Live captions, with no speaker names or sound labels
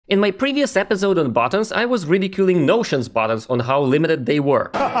In my previous episode on buttons, I was ridiculing Notion's buttons on how limited they were.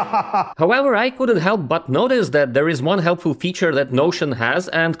 However, I couldn't help but notice that there is one helpful feature that Notion has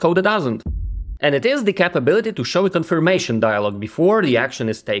and Coda doesn't. And it is the capability to show a confirmation dialog before the action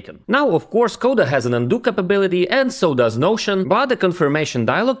is taken. Now, of course, Coda has an undo capability, and so does Notion, but the confirmation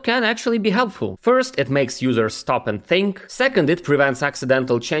dialog can actually be helpful. First, it makes users stop and think. Second, it prevents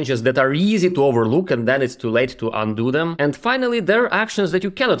accidental changes that are easy to overlook and then it's too late to undo them. And finally, there are actions that you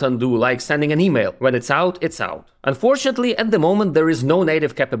cannot undo, like sending an email. When it's out, it's out. Unfortunately, at the moment there is no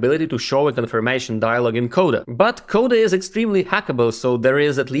native capability to show a confirmation dialog in Coda. But Coda is extremely hackable, so there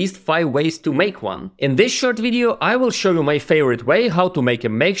is at least 5 ways to make one. In this short video, I will show you my favorite way how to make a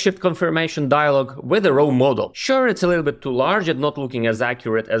makeshift confirmation dialog with a raw model. Sure, it's a little bit too large and not looking as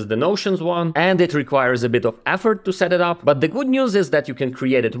accurate as the Notion's one, and it requires a bit of effort to set it up, but the good news is that you can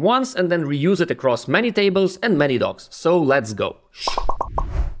create it once and then reuse it across many tables and many docs. So let's go.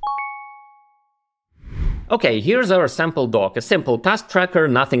 Okay, here's our sample doc, a simple task tracker,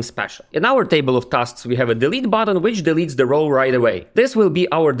 nothing special. In our table of tasks we have a delete button which deletes the row right away. This will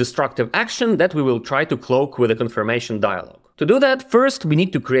be our destructive action that we will try to cloak with a confirmation dialog. To do that, first we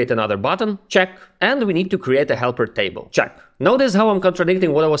need to create another button, check, and we need to create a helper table, check. Notice how I'm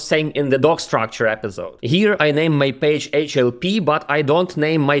contradicting what I was saying in the doc structure episode. Here I name my page HLP, but I don't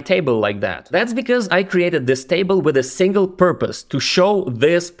name my table like that. That's because I created this table with a single purpose, to show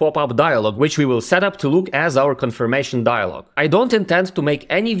this pop-up dialog, which we will set up to look as our confirmation dialog. I don't intend to make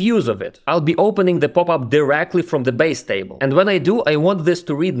any views of it. I'll be opening the pop-up directly from the base table. And when I do, I want this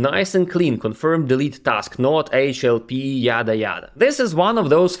to read nice and clean, confirm delete task, not HLP, yada yada. This is one of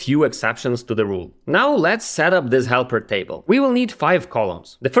those few exceptions to the rule. Now let's set up this helper table. We will need 5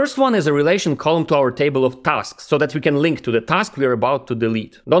 columns. The first one is a relation column to our table of tasks, so that we can link to the task we are about to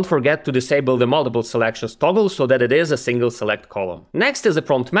delete. Don't forget to disable the multiple selections toggle so that it is a single select column. Next is a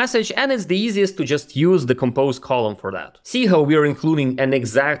prompt message, and it's the easiest to just use the compose column for that. See how we are including an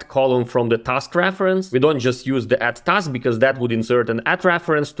exact column from the task reference? We don't just use the add task because that would insert an add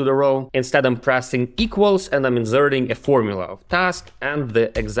reference to the row. Instead I'm pressing equals and I'm inserting a formula of task and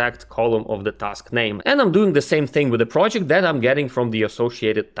the exact column of the task name. And I'm doing the same thing with the project that I'm getting from the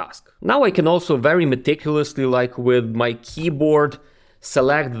associated task. Now I can also very meticulously, like with my keyboard,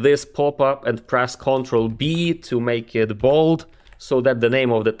 select this pop-up and press Ctrl B to make it bold, so that the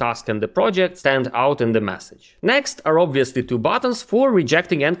name of the task and the project stand out in the message. Next are obviously 2 buttons for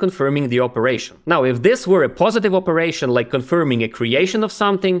rejecting and confirming the operation. Now, if this were a positive operation like confirming a creation of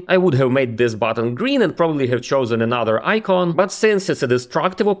something, I would have made this button green and probably have chosen another icon, but since it's a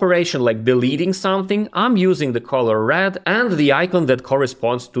destructive operation like deleting something, I'm using the color red and the icon that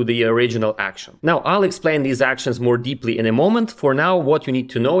corresponds to the original action. Now, I'll explain these actions more deeply in a moment. For now, what you need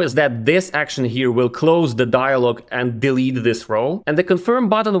to know is that this action here will close the dialog and delete this row. And the confirm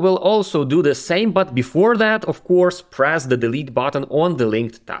button will also do the same, but before that, of course, press the delete button on the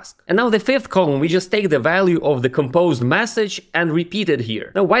linked task. And now the 5th column, we just take the value of the composed message and repeat it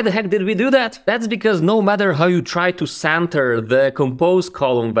here. Now, why the heck did we do that? That's because no matter how you try to center the composed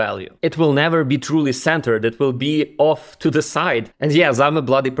column value, it will never be truly centered, it will be off to the side. And yes, I'm a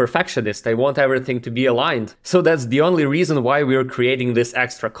bloody perfectionist, I want everything to be aligned. So that's the only reason why we're creating this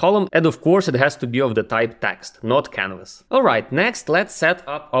extra column, and of course it has to be of the type text, not canvas. Alright, next let's set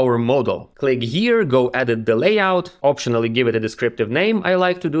up our model. Click here, go edit the layout, optionally give it a descriptive name, I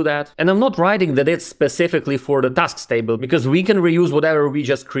like to do that. And I'm not writing that it's specifically for the tasks table, because we can reuse whatever we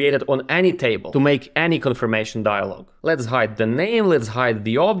just created on any table to make any confirmation dialog. Let's hide the name, let's hide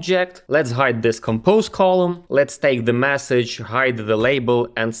the object, let's hide this compose column, let's take the message, hide the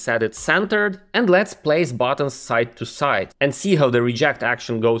label and set it centered, and let's place buttons side to side and see how the reject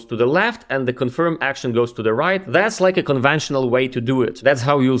action goes to the left and the confirm action goes to the right. That's like a conventional way to do it. That's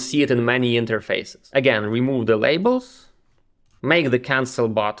how you'll see it in many interfaces. Again, remove the labels, make the cancel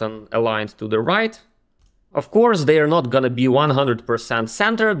button aligned to the right. Of course, they are not gonna be 100%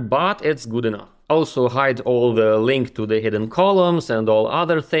 centered, but it's good enough. Also hide all the link to the hidden columns and all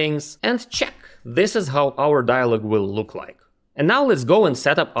other things, and check. This is how our dialog will look like. And now let's go and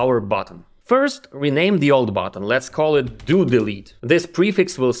set up our button. First, rename the old button, let's call it do delete. This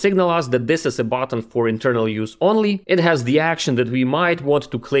prefix will signal us that this is a button for internal use only. It has the action that we might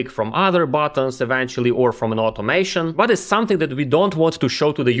want to click from other buttons eventually or from an automation, but it's something that we don't want to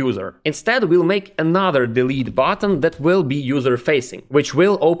show to the user. Instead, we'll make another delete button that will be user facing, which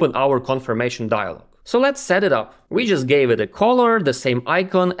will open our confirmation dialog. So let's set it up. We just gave it a color, the same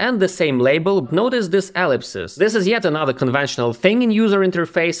icon, and the same label. Notice this ellipsis. This is yet another conventional thing in user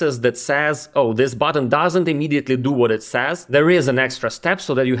interfaces that says, oh, this button doesn't immediately do what it says. There is an extra step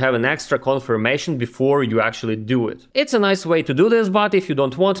so that you have an extra confirmation before you actually do it. It's a nice way to do this, but if you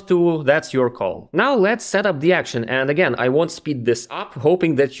don't want to, that's your call. Now let's set up the action, and again, I won't speed this up,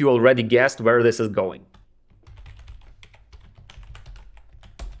 hoping that you already guessed where this is going.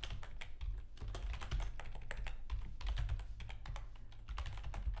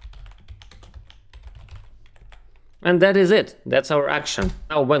 And that is it. That's our action.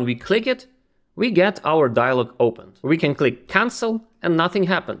 Now when we click it, we get our dialog opened. We can click cancel and nothing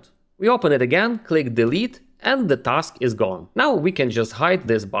happened. We open it again, click delete, and the task is gone. Now we can just hide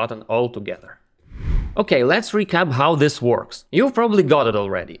this button altogether. Okay, let's recap how this works. You've probably got it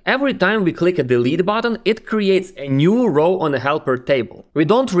already. Every time we click a delete button, it creates a new row on the helper table. We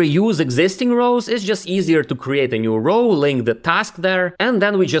don't reuse existing rows, it's just easier to create a new row, link the task there, and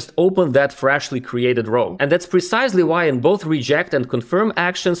then we just open that freshly created row. And that's precisely why in both reject and confirm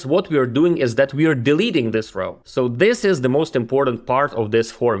actions, what we are doing is that we are deleting this row. So this is the most important part of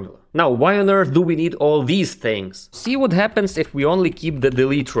this formula. Now, why on earth do we need all these things? See what happens if we only keep the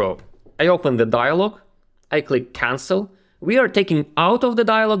delete row. I open the dialog, I click cancel, we are taken out of the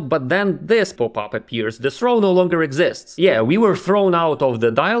dialog, but then this pop-up appears, this row no longer exists. Yeah, we were thrown out of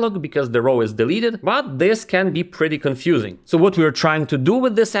the dialog because the row is deleted, but this can be pretty confusing. So what we are trying to do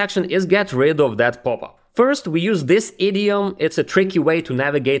with this action is get rid of that pop-up. First, we use this idiom. It's a tricky way to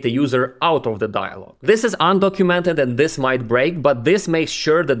navigate a user out of the dialog. This is undocumented and this might break, but this makes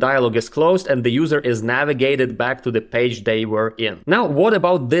sure the dialog is closed and the user is navigated back to the page they were in. Now, what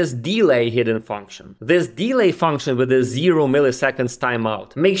about this delay hidden function? This delay function with a 0 milliseconds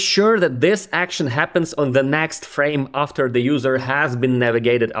timeout makes sure that this action happens on the next frame after the user has been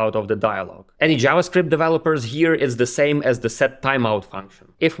navigated out of the dialog. Any JavaScript developers here, it's the same as the set timeout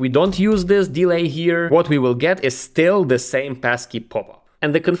function. If we don't use this delay here, what we will get is still the same passkey pop-up.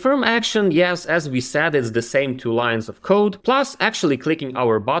 And the confirm action, yes, as we said, it's the same 2 lines of code, plus actually clicking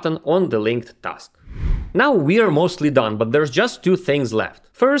our button on the linked task. Now we are mostly done, but there's just 2 things left.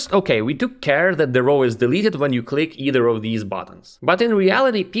 First, okay, we took care that the row is deleted when you click either of these buttons. But in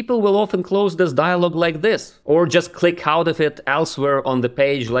reality, people will often close this dialog like this, or just click out of it elsewhere on the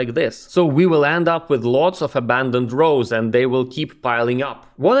page like this. So we will end up with lots of abandoned rows and they will keep piling up.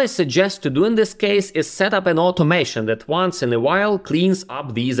 What I suggest to do in this case is set up an automation that once in a while cleans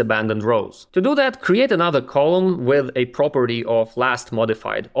up these abandoned rows. To do that, create another column with a property of last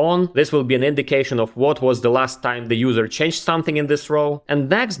modified on. This will be an indication of what was the last time the user changed something in this row. And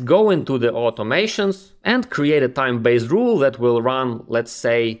next, go into the automations and create a time-based rule that will run, let's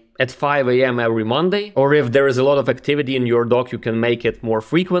say, at 5 AM every Monday, or if there is a lot of activity in your doc, you can make it more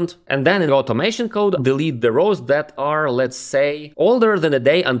frequent. And then in automation code, delete the rows that are, let's say, older than a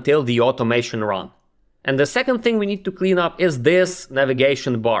day until the automation run. And the second thing we need to clean up is this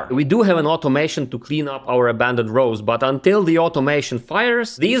navigation bar. We do have an automation to clean up our abandoned rows, but until the automation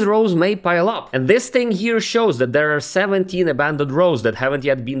fires, these rows may pile up. And this thing here shows that there are 17 abandoned rows that haven't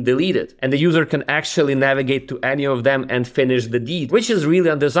yet been deleted. And the user can actually navigate to any of them and finish the deed, which is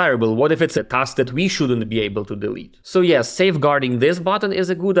really undesirable. What if it's a task that we shouldn't be able to delete? So yes, safeguarding this button is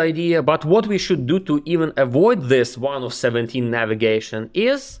a good idea, but what we should do to even avoid this 1 of 17 navigation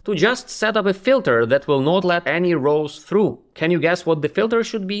is to just set up a filter that will not let any rows through. Can you guess what the filter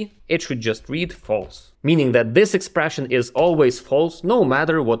should be? It should just read false, meaning that this expression is always false no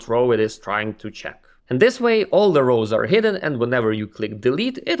matter what row it is trying to check. And this way all the rows are hidden, and whenever you click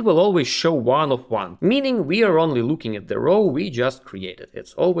delete, it will always show 1 of 1, meaning we are only looking at the row we just created.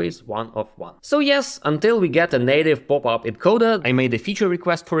 It's always 1 of 1. So yes, until we get a native pop-up in Coda, I made a feature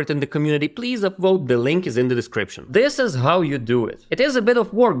request for it in the community. Please upvote, the link is in the description. This is how you do it. It is a bit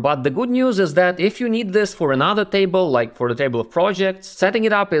of work, but the good news is that if you need this for another table, like for the table of projects, setting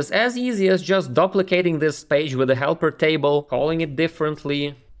it up is as easy as just duplicating this page with a helper table, calling it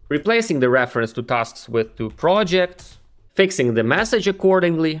differently, replacing the reference to tasks with to projects, fixing the message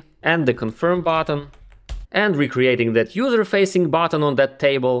accordingly, and the confirm button, and recreating that user-facing button on that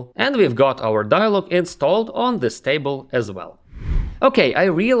table, and we've got our dialog installed on this table as well. Okay, I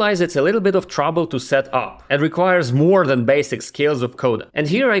realize it's a little bit of trouble to set up and requires more than basic skills of Coda. And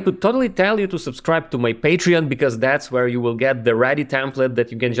here I could totally tell you to subscribe to my Patreon, because that's where you will get the ready template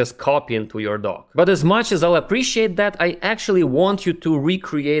that you can just copy into your doc. But as much as I'll appreciate that, I actually want you to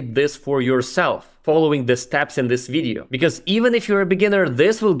recreate this for yourself. following the steps in this video, because even if you're a beginner,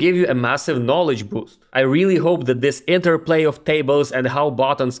 this will give you a massive knowledge boost. I really hope that this interplay of tables and how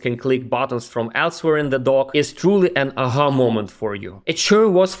buttons can click buttons from elsewhere in the dock is truly an aha moment for you. It sure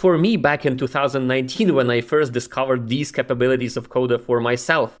was for me back in 2019 when I first discovered these capabilities of Coda for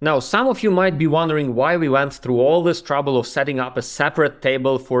myself. Now, some of you might be wondering why we went through all this trouble of setting up a separate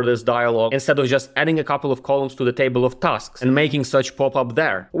table for this dialog instead of just adding a couple of columns to the table of tasks and making such pop up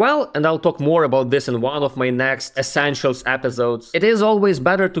there. Well, and I'll talk more about this in one of my next Essentials episodes, it is always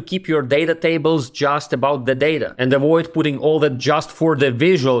better to keep your data tables just about the data and avoid putting all that just for the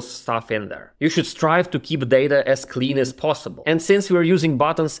visuals stuff in there. You should strive to keep data as clean as possible. And since we're using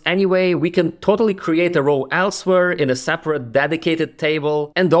buttons anyway, we can totally create a row elsewhere in a separate dedicated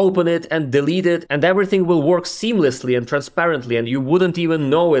table and open it and delete it, and everything will work seamlessly and transparently, and you wouldn't even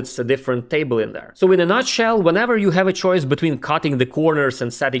know it's a different table in there. So in a nutshell, whenever you have a choice between cutting the corners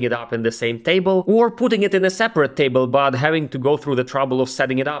and setting it up in the same table, or putting it in a separate table but having to go through the trouble of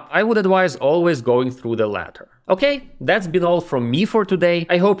setting it up, I would advise always going through the latter. Okay, that's been all from me for today.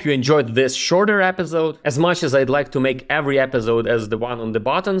 I hope you enjoyed this shorter episode. As much as I'd like to make every episode as the one on the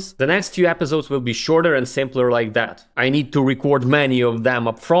buttons, the next few episodes will be shorter and simpler like that. I need to record many of them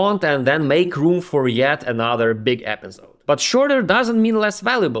up front and then make room for yet another big episode. But shorter doesn't mean less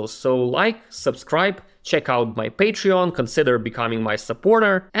valuable, so like, subscribe, check out my Patreon, consider becoming my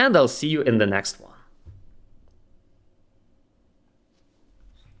supporter, and I'll see you in the next one.